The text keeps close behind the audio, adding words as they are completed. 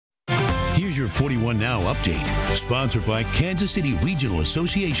Here's your 41 Now update, sponsored by Kansas City Regional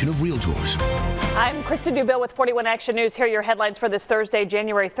Association of Realtors. I'm Krista Dubill with 41 Action News. Here are your headlines for this Thursday,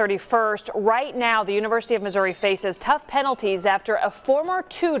 January 31st. Right now, the University of Missouri faces tough penalties after a former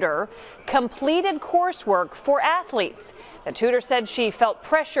tutor completed coursework for athletes. The tutor said she felt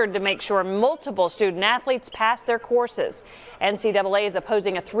pressured to make sure multiple student athletes pass their courses. NCAA is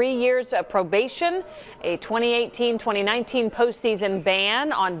opposing a 3 years of probation, a 2018-2019 postseason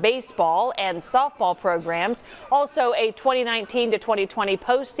ban on baseball and softball programs, also a 2019 to 2020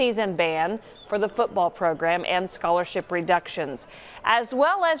 postseason ban for the football program and scholarship reductions, as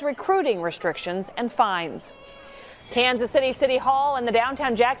well as recruiting restrictions and fines. Kansas City City Hall and the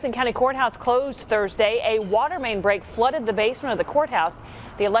downtown Jackson County Courthouse closed Thursday. A water main break flooded the basement of the courthouse.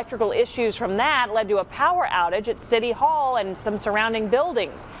 The electrical issues from that led to a power outage at City Hall and some surrounding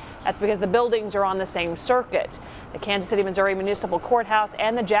buildings. That's because the buildings are on the same circuit. The Kansas City, Missouri Municipal Courthouse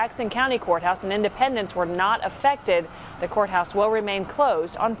and the Jackson County Courthouse in Independence were not affected. The courthouse will remain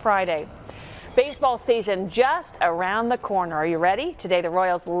closed on Friday. Baseball season just around the corner. Are you ready? Today, the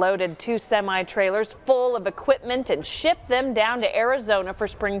Royals loaded 2 semi-trailers full of equipment and shipped them down to Arizona for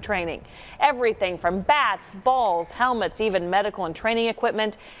spring training. Everything from bats, balls, helmets, even medical and training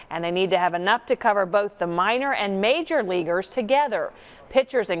equipment. And they need to have enough to cover both the minor and major leaguers together.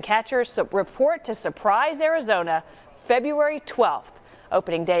 Pitchers and catchers report to Surprise, Arizona, February 12th.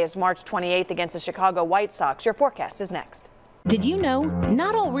 Opening day is March 28th against the Chicago White Sox. Your forecast is next. Did you know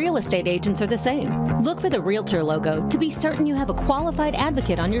not all real estate agents are the same? Look for the Realtor logo to be certain you have a qualified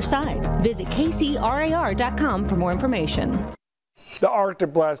advocate on your side. Visit kcrar.com for more information. The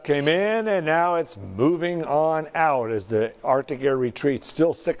Arctic blast came in and now it's moving on out as the Arctic air retreats.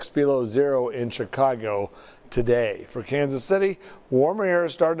 Still 6 below zero in Chicago today. For Kansas City, warmer air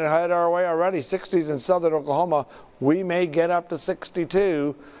is starting to head our way already. 60s in southern Oklahoma. We may get up to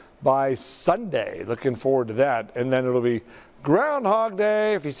 62 by Sunday. Looking forward to that. And then it'll be Groundhog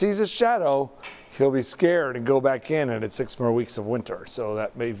Day. If he sees his shadow, he'll be scared and go back in, and it's 6 more weeks of winter. So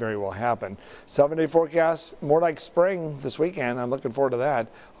that may very well happen. 7-day forecast, more like spring this weekend. I'm looking forward to that,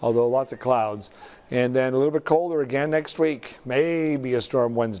 although lots of clouds. And then a little bit colder again next week. Maybe a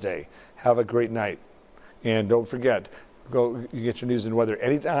storm Wednesday. Have a great night. And don't forget, you get your news and weather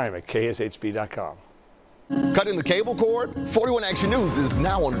anytime at kshb.com. Cutting the cable cord? 41 Action News is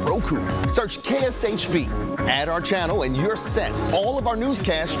now on Roku. Search KSHB. Add our channel and you're set. All of our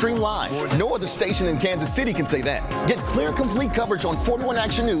newscasts stream live. No other station in Kansas City can say that. Get clear, complete coverage on 41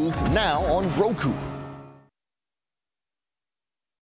 Action News now on Roku.